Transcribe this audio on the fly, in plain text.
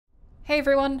Hey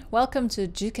everyone, welcome to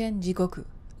Juken Jigoku,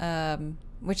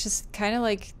 which is kind of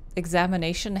like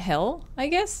examination hell, I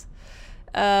guess.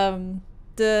 The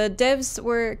devs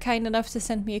were kind enough to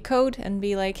send me a code and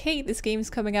be like, hey, this game's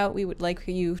coming out, we would like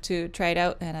for you to try it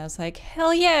out. And I was like,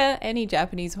 hell yeah, any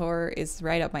Japanese horror is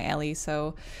right up my alley,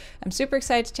 so I'm super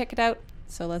excited to check it out.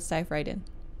 So let's dive right in.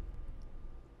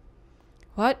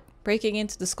 What? Breaking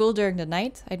into the school during the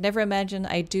night? I'd never imagined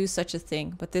I'd do such a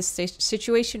thing, but this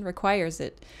situation requires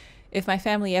it. If my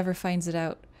family ever finds it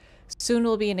out. Soon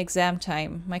will be an exam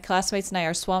time. My classmates and I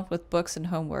are swamped with books and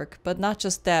homework. But not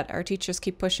just that, our teachers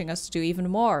keep pushing us to do even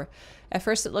more. At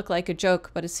first it looked like a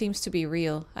joke, but it seems to be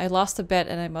real. I lost a bet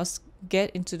and I must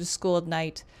get into the school at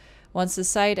night. Once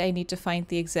inside, I need to find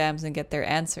the exams and get their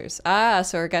answers. Ah,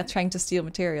 so we're trying to steal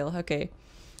material. Okay.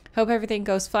 Hope everything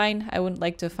goes fine. I wouldn't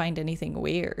like to find anything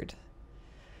weird.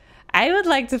 I would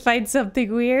like to find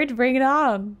something weird. Bring it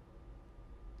on.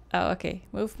 Oh, okay.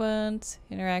 Movement,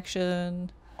 interaction,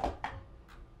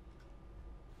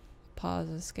 pause,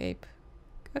 escape.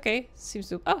 Okay, seems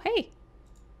to. Oh, hey.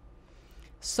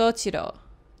 Sochiro.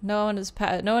 No one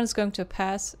is going to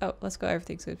pass. Oh, let's go.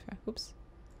 Everything's good. Oops.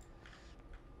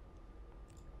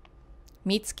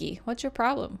 Mitsuki, what's your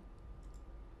problem?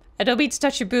 I don't mean to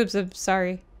touch your boobs. I'm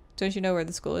sorry. Don't you know where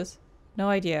the school is? No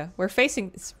idea. We're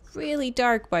facing. It's really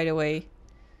dark, by the way.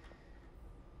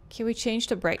 Can we change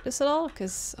the brightness at all?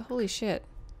 Because, holy shit.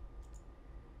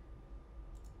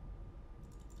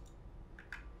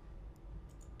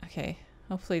 Okay,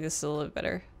 hopefully this is a little bit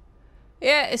better.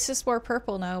 Yeah, it's just more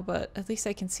purple now, but at least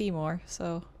I can see more,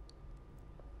 so.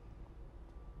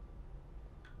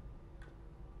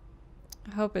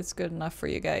 I hope it's good enough for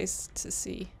you guys to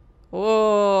see.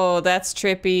 Whoa, that's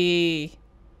trippy.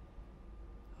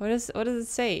 What does it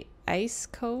say? Ice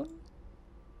cone?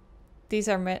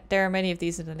 There are many of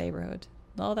these in the neighborhood.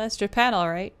 No, that's Japan, all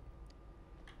right.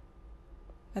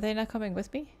 Are they not coming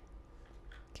with me?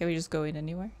 Can we just go in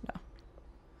anywhere? No.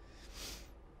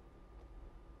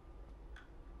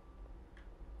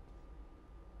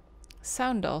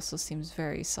 Sound also seems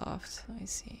very soft. Let me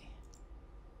see.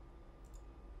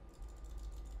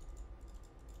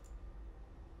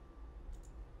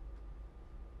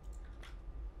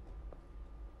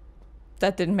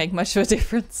 That didn't make much of a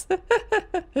difference.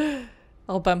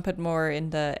 I'll bump it more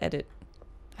in the edit.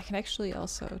 I can actually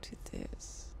also do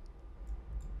this.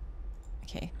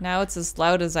 Okay, now it's as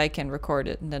loud as I can record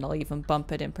it, and then I'll even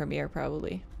bump it in Premiere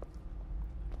probably.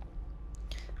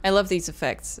 I love these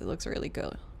effects. It looks really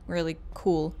good. Really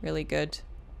cool. Really good.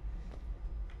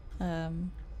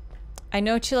 I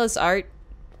know Chilla's Art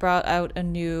brought out a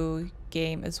new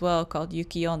game as well called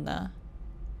Yuki-onna.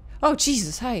 Oh,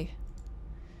 Jesus, hi.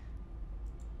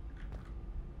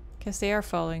 Guess they are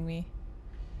following me.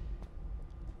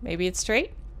 Maybe it's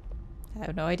straight? I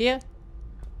have no idea.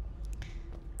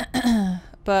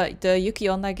 But the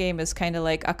Yuki-onna game is kind of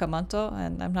like Akamanto,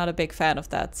 and I'm not a big fan of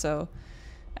that, so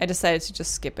I decided to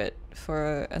just skip it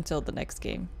for until the next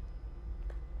game.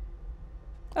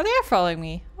 Oh, they are following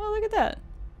me. Oh, look at that.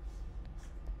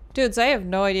 Dudes, I have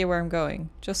no idea where I'm going,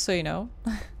 just so you know.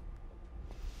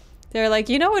 They're like,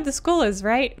 you know where the school is,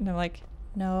 right? And I'm like,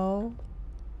 no.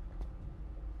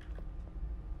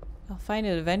 I'll find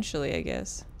it eventually, I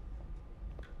guess.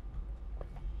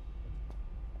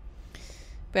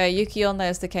 But yeah, Yuki-onna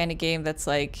is the kind of game that's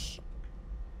like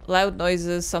loud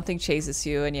noises, something chases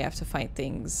you, and you have to find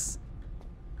things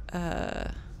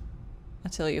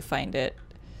until you find it.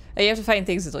 You have to find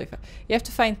things until you find. You have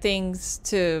to find things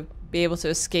to be able to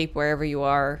escape wherever you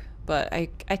are. But I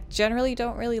generally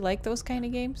don't really like those kind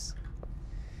of games,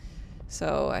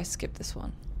 so I skipped this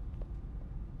one.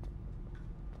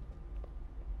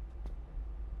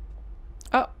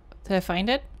 Oh, did I find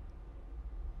it?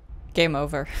 Game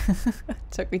over.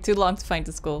 Took me too long to find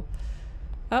the school.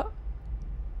 Oh.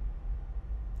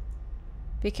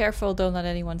 Be careful, don't let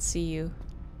anyone see you.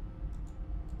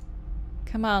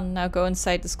 Come on, now go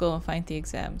inside the school and find the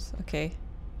exams. Okay.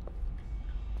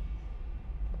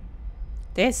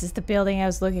 This is the building I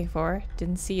was looking for.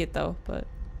 Didn't see it though, but...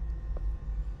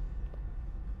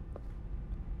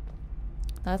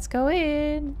 Let's go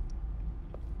in.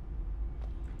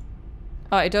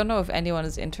 Oh, I don't know if anyone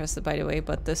is interested, by the way,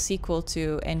 but the sequel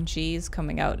to NG is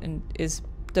coming out, and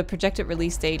the projected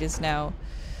release date is now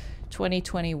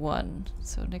 2021,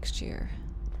 so next year.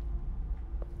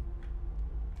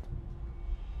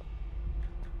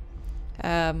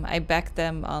 I backed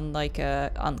them on like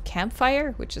on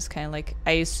Campfire, which is kind of like,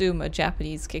 I assume, a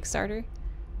Japanese Kickstarter.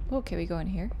 Oh, can we go in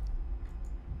here?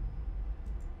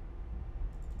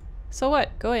 So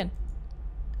what? Go in.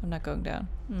 I'm not going down.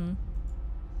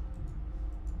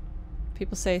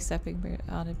 People say stepping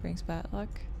on it brings bad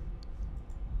luck.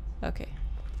 Okay.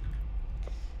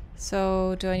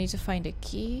 So, do I need to find a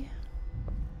key?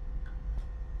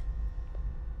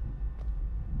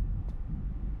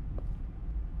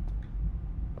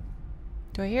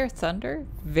 Do I hear thunder?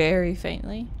 Very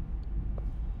faintly.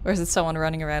 Or is it someone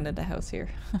running around in the house here?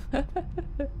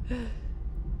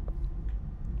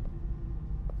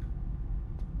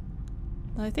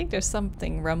 I think there's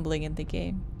something rumbling in the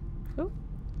game. Oh.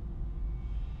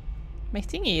 My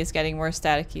thingy is getting more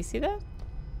staticky. See that?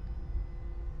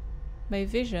 My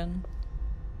vision.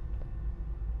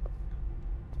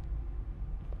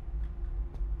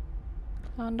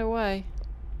 I wonder why.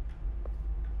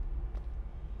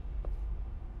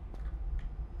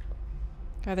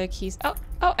 Are there keys? Oh!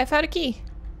 Oh! I found a key!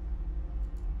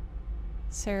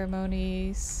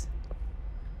 Ceremonies.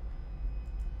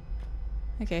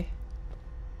 Okay.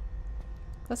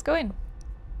 Let's go in.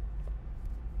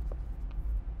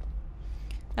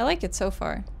 I like it so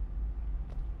far.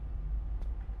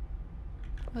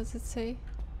 What does it say?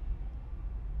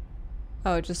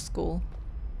 Oh, just school.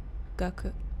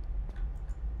 Gaku.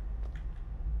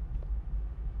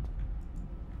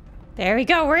 There we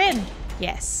go, we're in!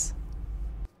 Yes.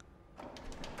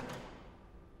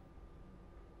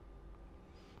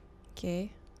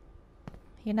 Okay.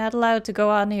 You're not allowed to go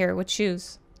on here with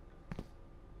shoes.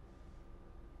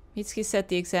 Mitsuki said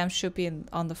the exam should be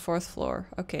on the 4th floor.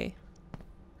 Okay.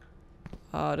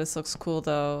 Oh, this looks cool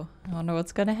though. I don't know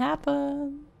what's gonna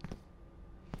happen.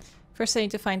 First I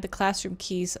need to find the classroom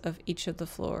keys of each of the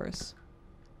floors.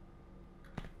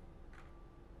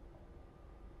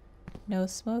 No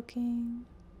smoking.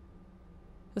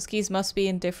 Those keys must be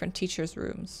in different teachers'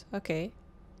 rooms. Okay.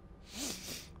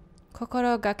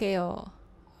 Kokoro gake yo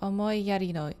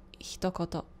omoiyari no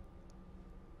hitokoto.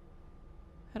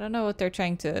 I don't know what they're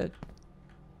trying to...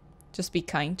 Just be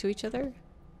kind to each other?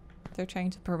 They're trying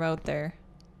to promote their...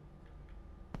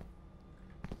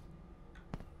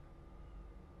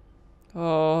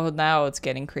 Oh, now it's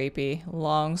getting creepy.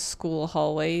 Long school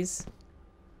hallways.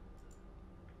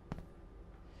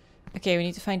 Okay, we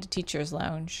need to find a teacher's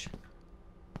lounge.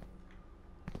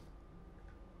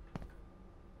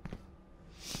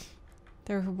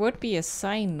 There would be a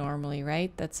sign normally,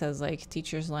 right? That says like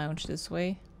teacher's lounge this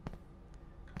way.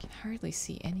 I can hardly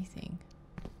see anything.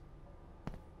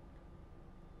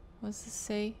 What does this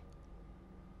say?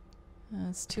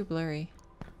 It's too blurry.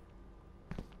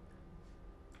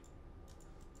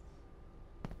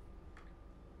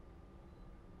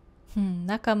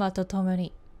 Nakama to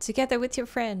tomori. Together with your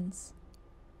friends.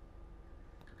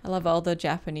 I love all the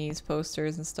Japanese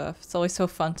posters and stuff. It's always so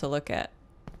fun to look at.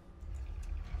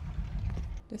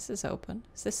 This is open.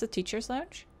 Is this the teacher's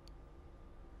lounge?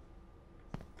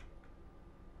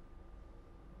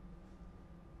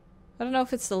 I don't know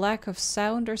if it's the lack of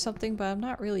sound or something, but I'm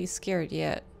not really scared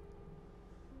yet.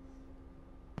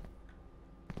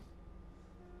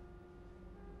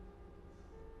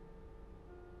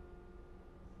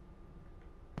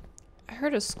 I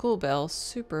heard a school bell,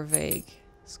 super vague.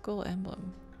 School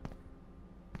emblem.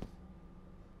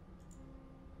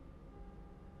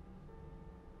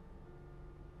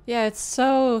 Yeah, it's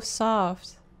so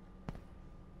soft.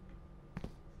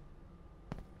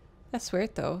 That's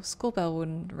weird though. School bell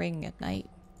wouldn't ring at night.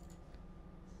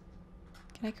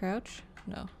 Can I crouch?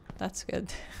 No, that's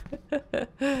good.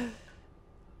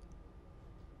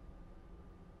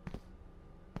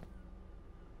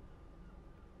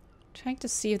 Trying to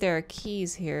see if there are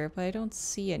keys here, but I don't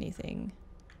see anything.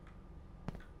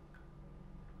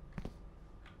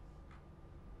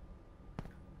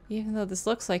 Even though this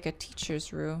looks like a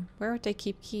teacher's room, where would they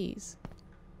keep keys?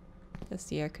 That's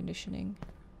the air conditioning.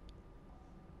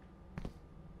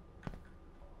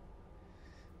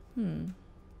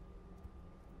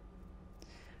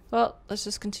 Well, let's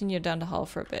just continue down the hall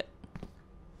for a bit.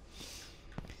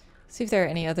 See if there are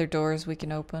any other doors we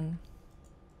can open.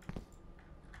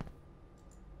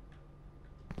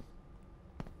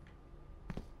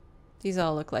 These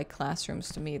all look like classrooms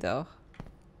to me, though.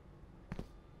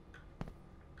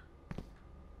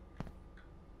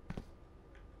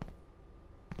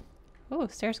 Oh,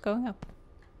 stairs going up.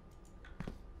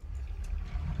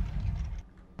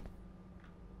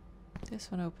 This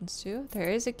one opens too. There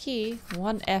is a key.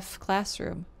 1F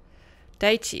classroom.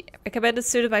 Daichi. Recommended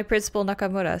student by Principal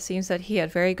Nakamura. Seems that he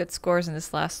had very good scores in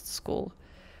his last school.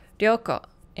 Ryoko.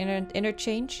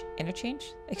 Exchange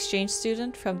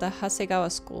student from the Hasegawa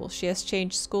school. She has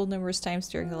changed school numerous times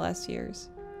during the last years.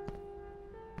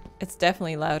 It's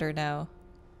definitely louder now.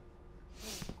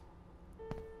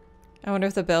 I wonder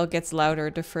if the bell gets louder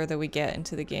the further we get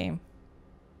into the game.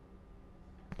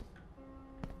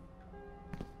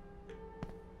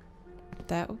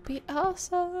 That would be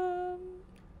awesome.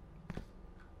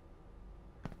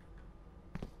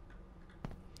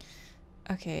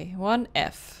 Okay,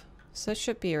 1F. So it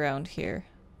should be around here.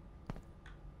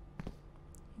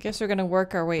 Guess we're gonna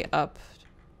work our way up.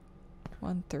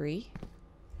 1, 3.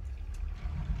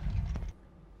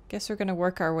 Guess we're gonna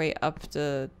work our way up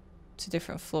to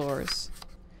different floors.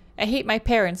 I hate my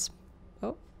parents.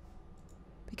 Oh.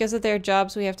 Because of their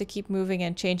jobs, we have to keep moving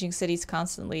and changing cities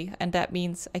constantly, and that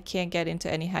means I can't get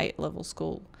into any high-level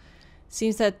school.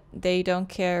 Seems that they don't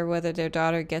care whether their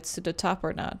daughter gets to the top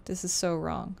or not. This is so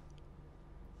wrong.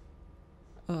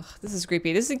 Ugh, this is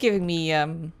creepy. This is giving me,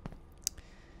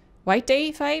 White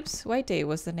Day vibes? White Day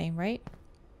was the name, right?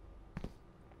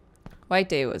 White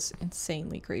Day was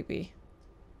insanely creepy.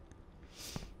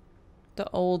 The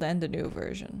old and the new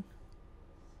version.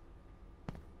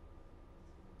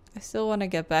 I still want to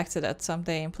get back to that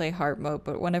someday and play hard mode,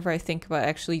 but whenever I think about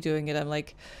actually doing it, I'm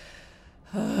like,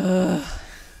 ugh.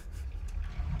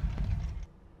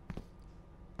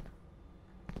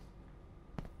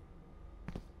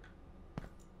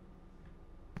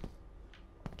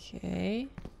 Okay,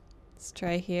 let's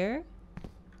try here.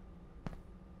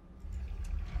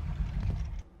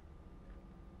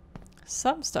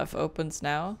 Some stuff opens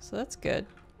now, so that's good.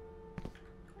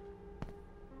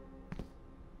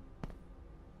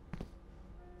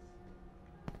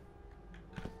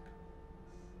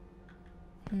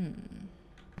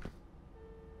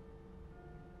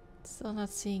 Still not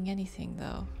seeing anything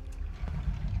though.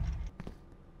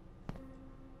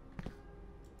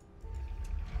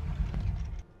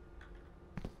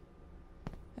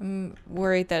 I'm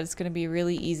worried that it's going to be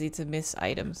really easy to miss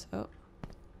items. Oh.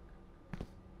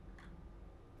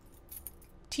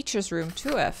 Teacher's room,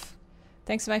 2F.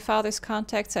 Thanks to my father's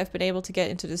contacts, I've been able to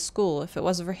get into this school. If it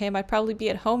wasn't for him, I'd probably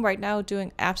be at home right now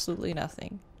doing absolutely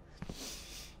nothing.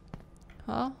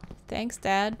 Well, thanks,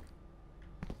 Dad.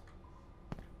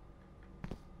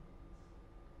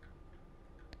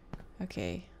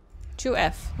 Okay.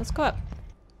 2F. Let's go up.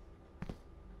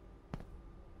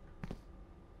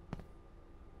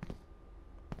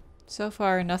 So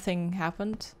far, nothing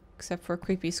happened, except for a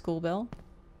creepy school bell.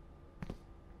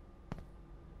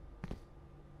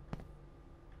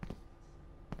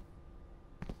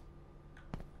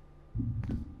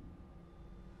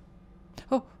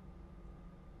 Oh!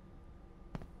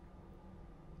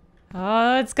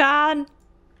 Oh, it's gone!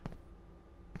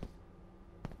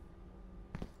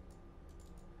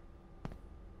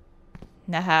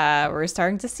 Nah, we're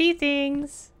starting to see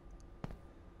things.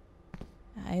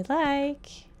 I like.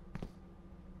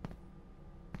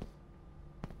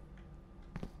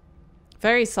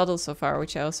 Very subtle so far,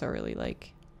 which I also really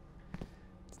like.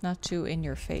 It's not too in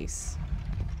your face.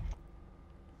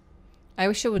 I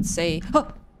wish it would say...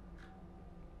 Oh!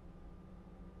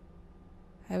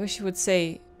 I wish it would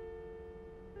say...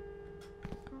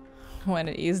 when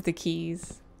it used the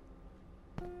keys.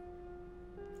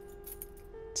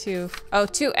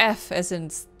 2F as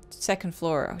in second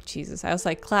floor. Oh, Jesus. I was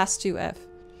like, class 2F.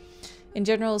 In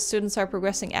general, students are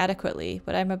progressing adequately,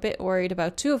 but I'm a bit worried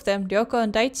about 2 of them, Ryoko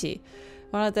and Daichi.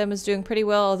 One of them is doing pretty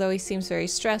well, although he seems very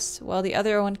stressed, while the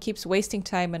other one keeps wasting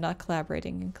time and not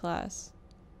collaborating in class.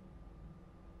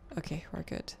 Okay, we're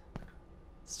good.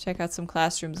 Let's check out some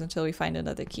classrooms until we find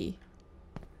another key.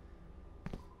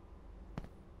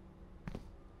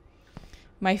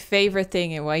 My favorite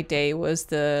thing in White Day was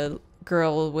the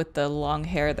girl with the long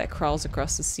hair that crawls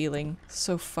across the ceiling.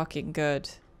 So fucking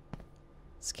good.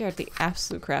 Scared the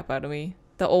absolute crap out of me.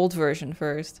 The old version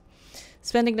first.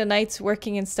 Spending the nights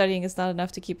working and studying is not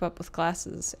enough to keep up with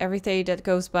classes. Every day that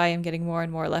goes by, I'm getting more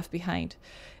and more left behind.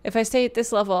 If I stay at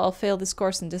this level, I'll fail this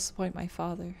course and disappoint my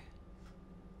father.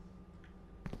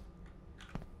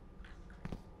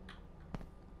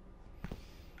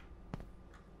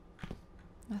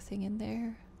 Nothing in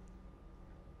there.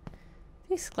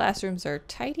 These classrooms are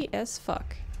tidy as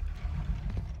fuck.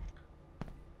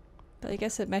 But I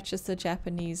guess it matches the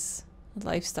Japanese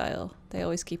lifestyle. They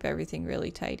always keep everything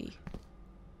really tidy.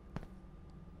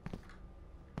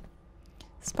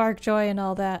 Spark joy and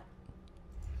all that.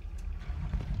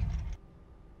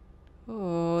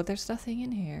 Oh, there's nothing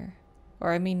in here.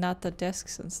 Or I mean, not the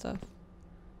desks and stuff.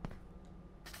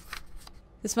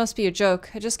 This must be a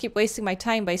joke. I just keep wasting my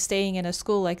time by staying in a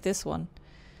school like this one.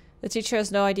 The teacher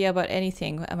has no idea about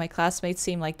anything, and my classmates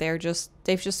seem like they've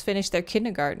just finished their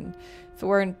kindergarten. If it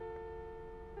weren't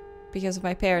because of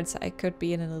my parents, I could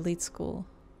be in an elite school.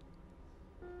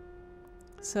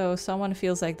 So someone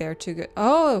feels like they're too good.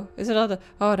 Oh, is it on the...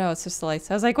 Oh no, it's just the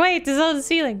lights. I was like, wait, this is on the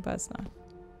ceiling, but it's not.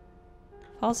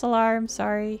 False alarm,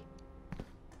 sorry.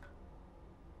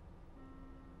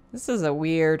 This is a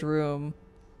weird room.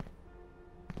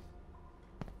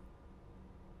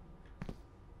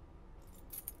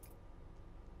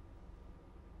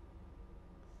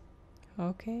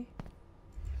 Okay.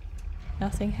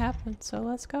 Nothing happened, so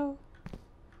let's go.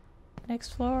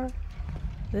 Next floor.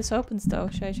 This opens though.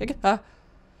 Should I check it? Ah!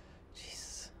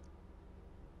 Jesus.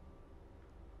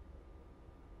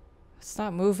 It's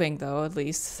not moving though, at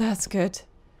least. That's good.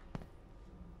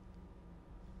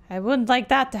 I wouldn't like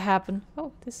that to happen.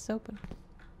 Oh, this is open.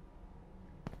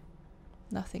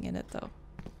 Nothing in it though.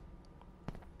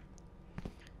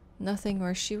 Nothing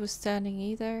where she was standing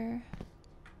either.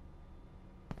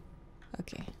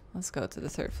 Okay, let's go to the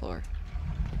 3rd floor.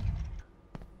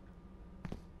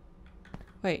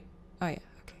 Wait. Oh yeah,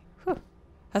 okay. Whew.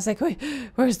 I was like, wait,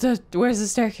 where's the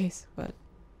staircase? But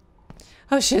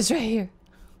oh shit, it's right here.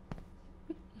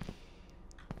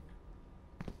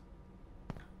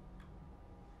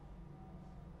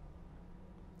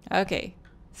 Okay.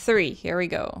 3, here we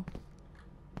go.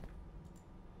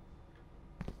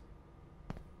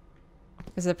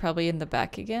 Is it probably in the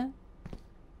back again?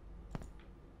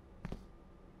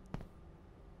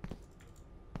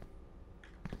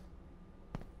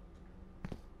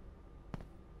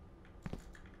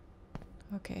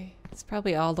 Okay, it's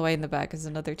probably all the way in the back is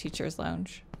another teacher's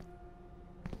lounge.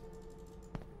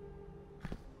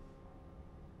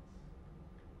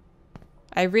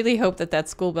 I really hope that that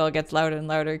school bell gets louder and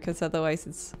louder, because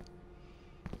otherwise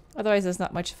there's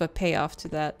not much of a payoff to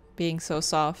that being so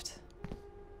soft.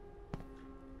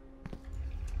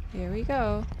 Here we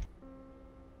go.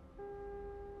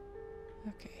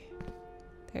 Okay,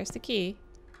 there's the key.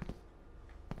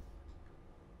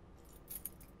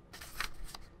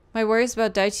 My worries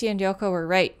about Daichi and Yoko were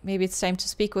right. Maybe it's time to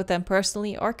speak with them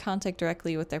personally or contact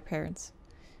directly with their parents.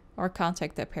 Or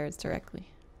contact their parents directly.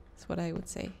 That's what I would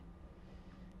say.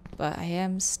 But I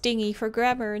am stingy for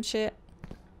grammar and shit.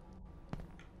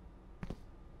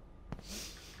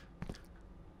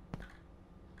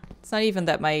 It's not even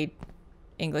that my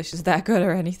English is that good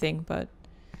or anything, but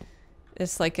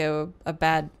it's like a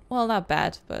bad, well, not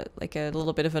bad, but like a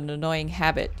little bit of an annoying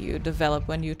habit you develop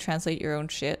when you translate your own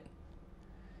shit.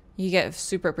 You get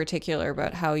super particular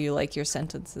about how you like your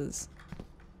sentences.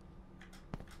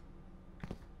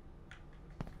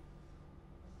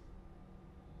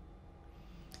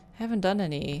 I haven't done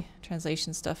any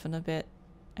translation stuff in a bit.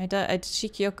 I did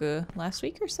Shikyoku last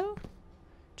week or so?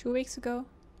 2 weeks ago?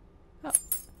 Oh,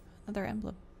 another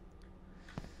emblem.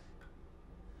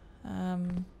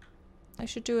 I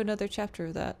should do another chapter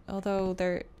of that, although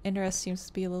their interest seems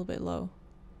to be a little bit low.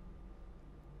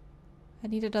 I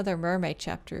need another mermaid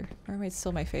chapter. Mermaid's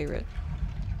still my favorite.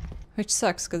 Which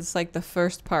sucks, because it's like the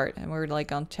first part, and we're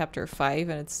like on chapter 5,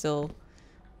 and it's still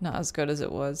not as good as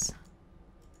it was.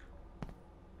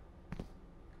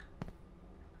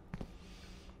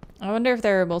 I wonder if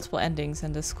there are multiple endings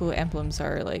and the school emblems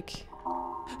are like...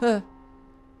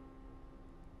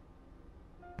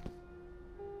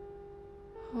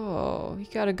 Oh, you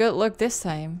got a good look this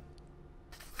time.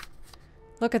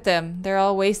 Look at them. They're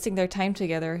all wasting their time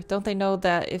together. Don't they know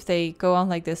that if they go on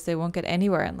like this, they won't get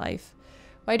anywhere in life?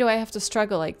 Why do I have to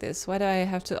struggle like this? Why do I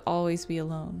have to always be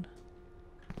alone?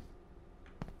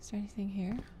 Is there anything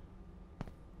here?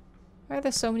 Why are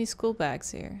there so many school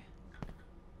bags here?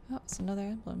 Oh, it's another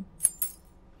emblem.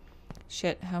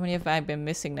 Shit, how many have I been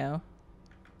missing now?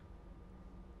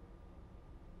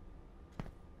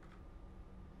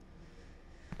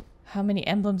 How many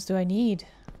emblems do I need?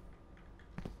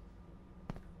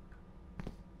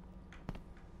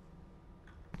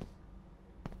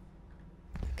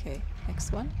 Okay,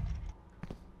 next one.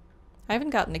 I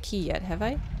haven't gotten a key yet, have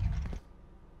I?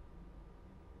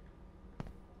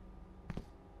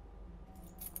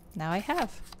 Now I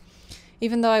have.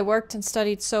 Even though I worked and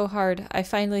studied so hard, I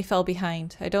finally fell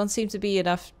behind. I don't seem to be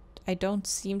enough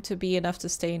to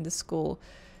stay in the school.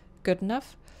 Good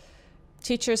enough?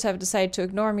 Teachers have decided to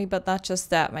ignore me, but not just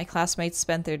that. My classmates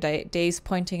spent their days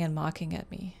pointing and mocking at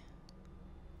me.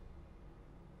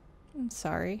 I'm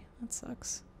sorry. That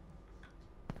sucks.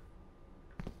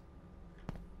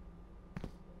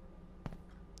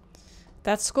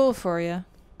 That's school for you.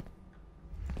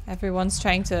 Everyone's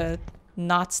trying to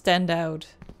not stand out.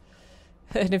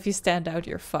 And if you stand out,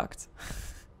 you're fucked.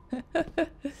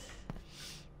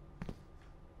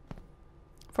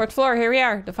 4th floor, here we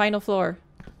are. The final floor.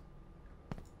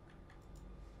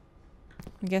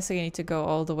 I'm guessing I need to go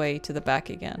all the way to the back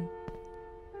again.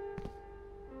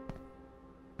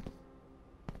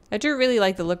 I do really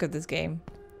like the look of this game.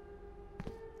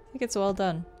 I think it's well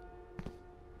done.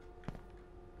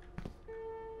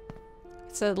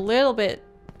 It's a little bit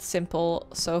simple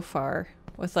so far,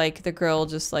 with like the girl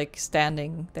just like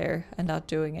standing there and not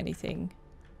doing anything.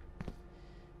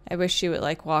 I wish she would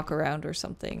like walk around or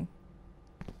something.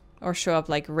 Or show up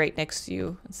like right next to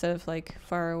you instead of like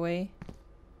far away.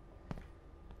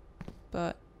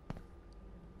 but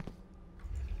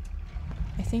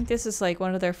I think this is like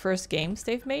one of their first games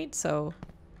they've made, so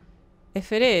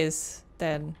if it is,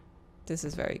 then this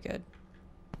is very good.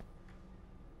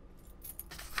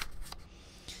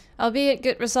 Albeit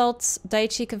good results,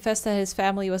 Daichi confessed that his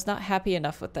family was not happy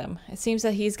enough with them. It seems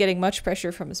that he's getting much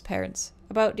pressure from his parents.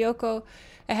 About Ryoko,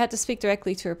 I had to speak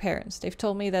directly to her parents. They've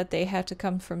told me that they had to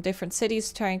come from different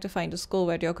cities trying to find a school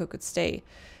where Ryoko could stay.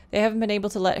 They haven't been able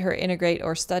to let her integrate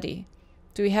or study.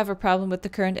 Do we have a problem with the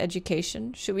current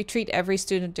education? Should we treat every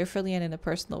student differently and in a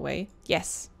personal way?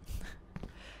 Yes.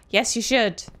 Yes, you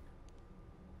should.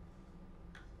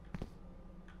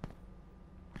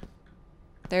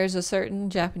 There's a certain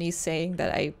Japanese saying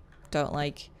that I don't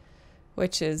like,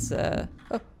 which is, oh.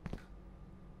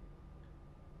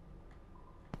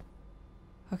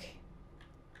 Okay.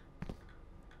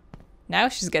 Now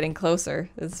she's getting closer.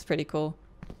 This is pretty cool.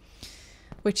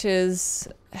 Which is,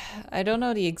 I don't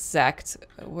know the exact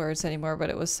words anymore, but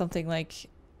it was something like,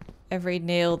 every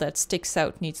nail that sticks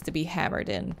out needs to be hammered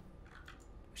in.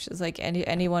 Which is like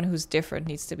anyone who's different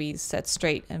needs to be set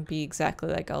straight and be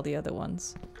exactly like all the other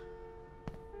ones.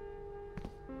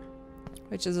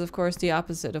 Which is, of course, the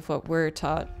opposite of what we're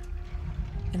taught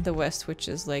in the West, which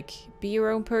is like, be your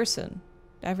own person.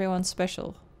 Everyone's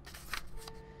special.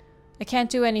 I can't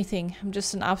do anything. I'm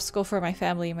just an obstacle for my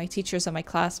family, my teachers, and my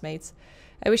classmates.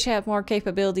 I wish I had more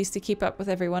capabilities to keep up with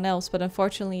everyone else, but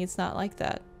unfortunately it's not like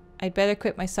that. I'd better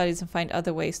quit my studies and find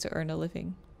other ways to earn a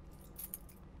living.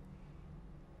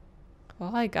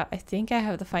 Well, I think I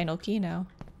have the final key now.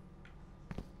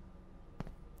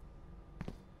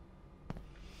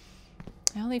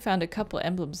 I only found a couple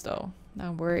emblems though. Now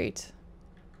I'm worried.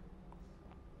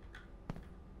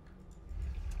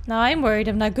 Now I'm worried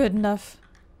I'm not good enough.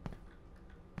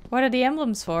 What are the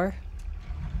emblems for?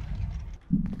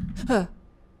 Huh.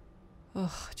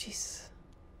 Oh, jeez.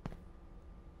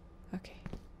 Okay.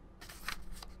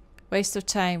 Waste of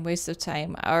time, waste of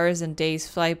time. Hours and days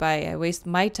fly by. I waste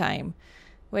my time.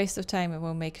 Waste of time and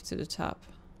won't make it to the top.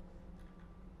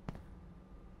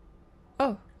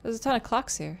 Oh, there's a ton of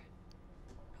clocks here.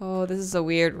 Oh, this is a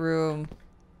weird room.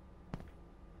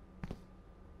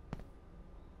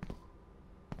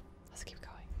 Let's keep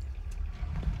going.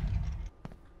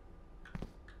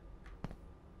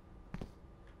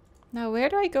 Now, where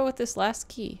do I go with this last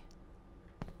key?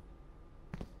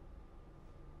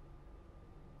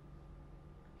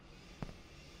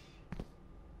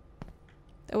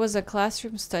 It was a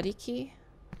classroom study key.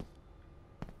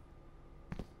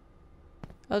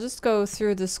 I'll just go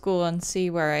through the school and see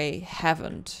where I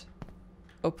haven't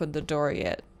opened the door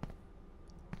yet.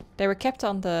 They were kept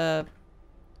on the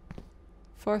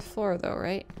 4th floor though,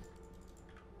 right?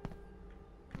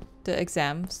 The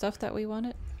exam stuff that we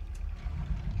wanted.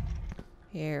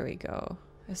 Here we go.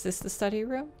 Is this the study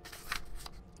room?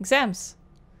 Exams!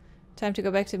 Time to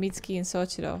go back to Mitsuki and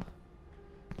Soichiro.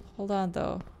 Hold on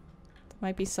though. There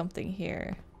might be something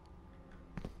here.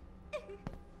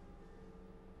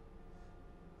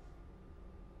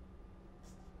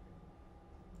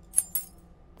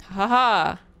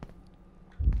 Haha!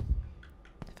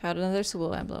 Found another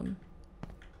school emblem.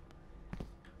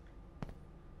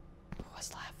 Who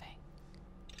was laughing?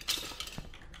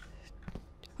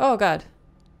 Oh god.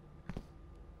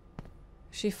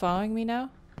 Is she following me now?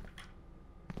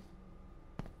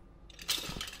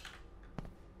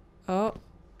 Oh.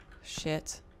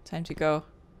 Shit. Time to go.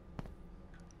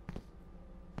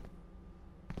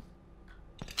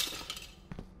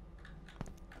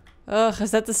 Ugh,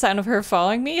 is that the sound of her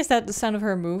following me? Is that the sound of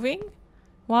her moving?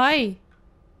 Why?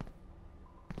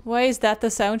 Why is that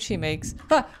the sound she makes?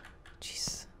 Ah!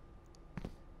 Jeez.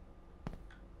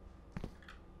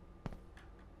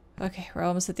 Okay, we're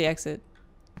almost at the exit.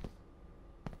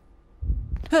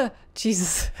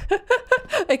 Jesus.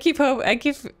 I keep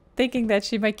thinking that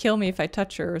she might kill me if I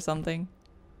touch her or something.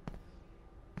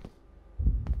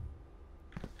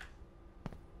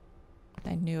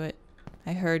 I knew it.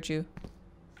 I heard you.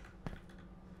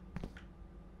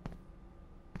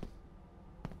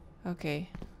 Okay.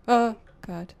 Oh,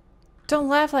 God. Don't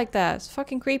laugh like that. It's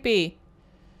fucking creepy.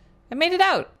 I made it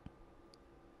out.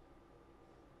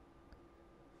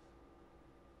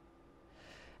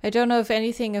 I don't know if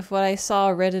anything of what I saw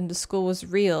or read in the school was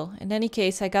real. In any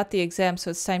case, I got the exam,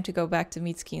 so it's time to go back to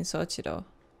Mitsuki and Soichiro.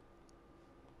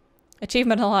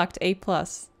 Achievement unlocked, A+.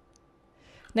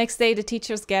 Next day, the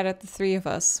teachers gathered the three of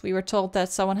us. We were told that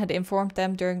someone had informed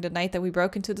them during the night that we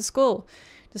broke into the school.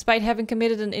 Despite having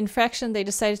committed an infraction, they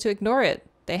decided to ignore it.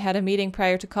 They had a meeting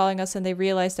prior to calling us and they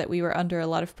realized that we were under a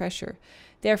lot of pressure.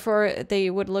 Therefore, they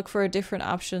would look for different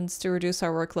options to reduce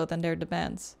our workload and their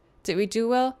demands. Did we do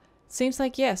well? Seems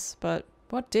like yes, but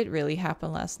What did really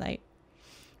happen last night?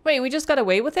 Wait, we just got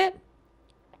away with it?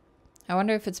 I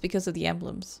wonder if it's because of the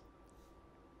emblems.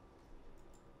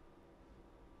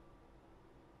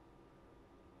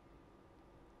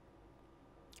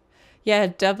 Yeah,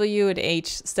 W and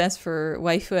H stands for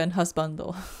waifu and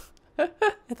husbando.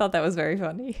 I thought that was very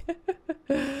funny.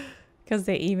 Because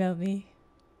they emailed me.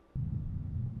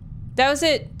 That was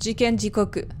it! Juken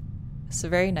Jigoku. It's a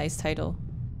very nice title.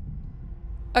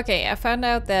 Okay, I found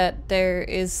out that there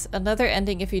is another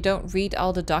ending if you don't read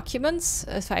all the documents,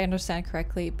 if I understand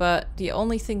correctly, but the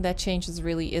only thing that changes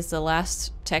really is the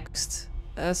last text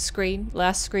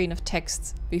last screen of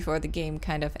text before the game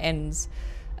kind of ends,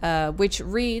 which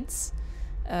reads,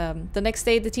 the next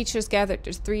day the teachers gathered.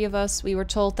 There's 3 of us. We were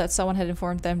told that someone had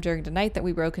informed them during the night that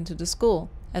we broke into the school.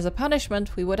 As a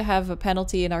punishment, we would have a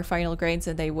penalty in our final grades,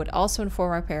 and they would also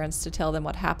inform our parents to tell them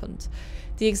what happened.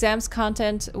 The exam's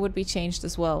content would be changed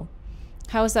as well.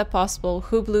 How is that possible?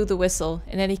 Who blew the whistle?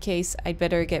 In any case, I'd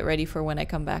better get ready for when I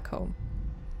come back home.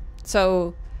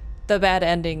 So the bad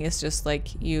ending is just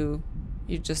like you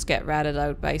just get ratted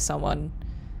out by someone,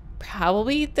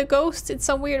 probably the ghost in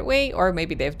some weird way, or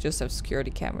maybe they just have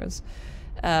security cameras.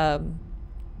 But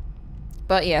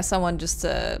yeah, someone just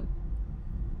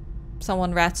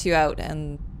someone rats you out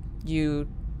and you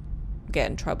get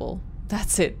in trouble.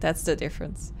 That's it. That's the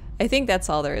difference. I think that's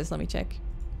all there is. Let me check.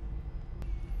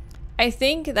 I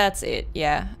think that's it,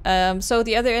 yeah. So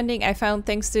the other ending I found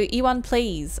thanks to Iwan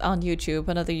Plays on YouTube,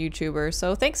 another YouTuber.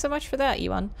 So thanks so much for that,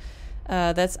 Iwan.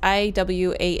 That's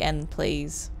IWAN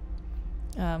Plays.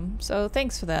 So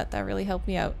thanks for that. That really helped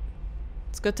me out.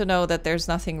 It's good to know that there's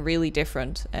nothing really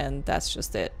different, and that's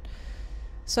just it.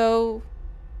 So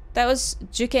that was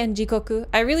Juken Jigoku.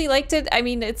 I really liked it. I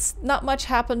mean, it's not much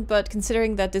happened, but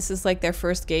considering that this is like their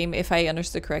first game, if I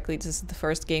understood correctly, this is the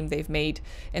first game they've made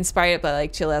inspired by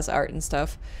like chill-ass art and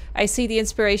stuff. I see the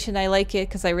inspiration. I like it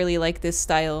because I really like this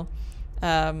style.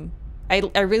 I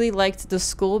really liked the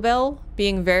school bell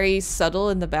being very subtle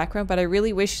in the background, but I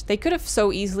really wish they could have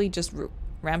so easily just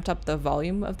ramped up the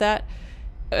volume of that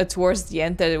towards the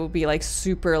end, that it would be like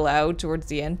super loud towards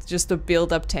the end, just to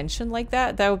build up tension like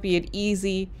that. That would be an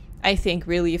easy, I think,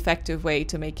 really effective way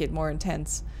to make it more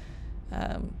intense.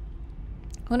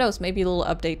 Who knows, maybe a little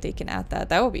update they can add that.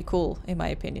 That would be cool, in my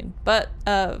opinion. But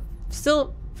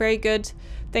still very good.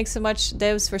 Thanks so much,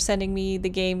 devs, for sending me the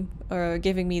game, or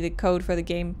giving me the code for the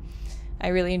game. I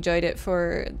really enjoyed it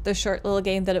for the short little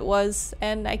game that it was,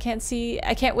 and I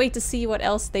can't wait to see what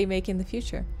else they make in the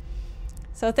future.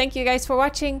 So thank you guys for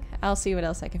watching. I'll see what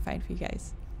else I can find for you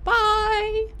guys.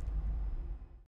 Bye!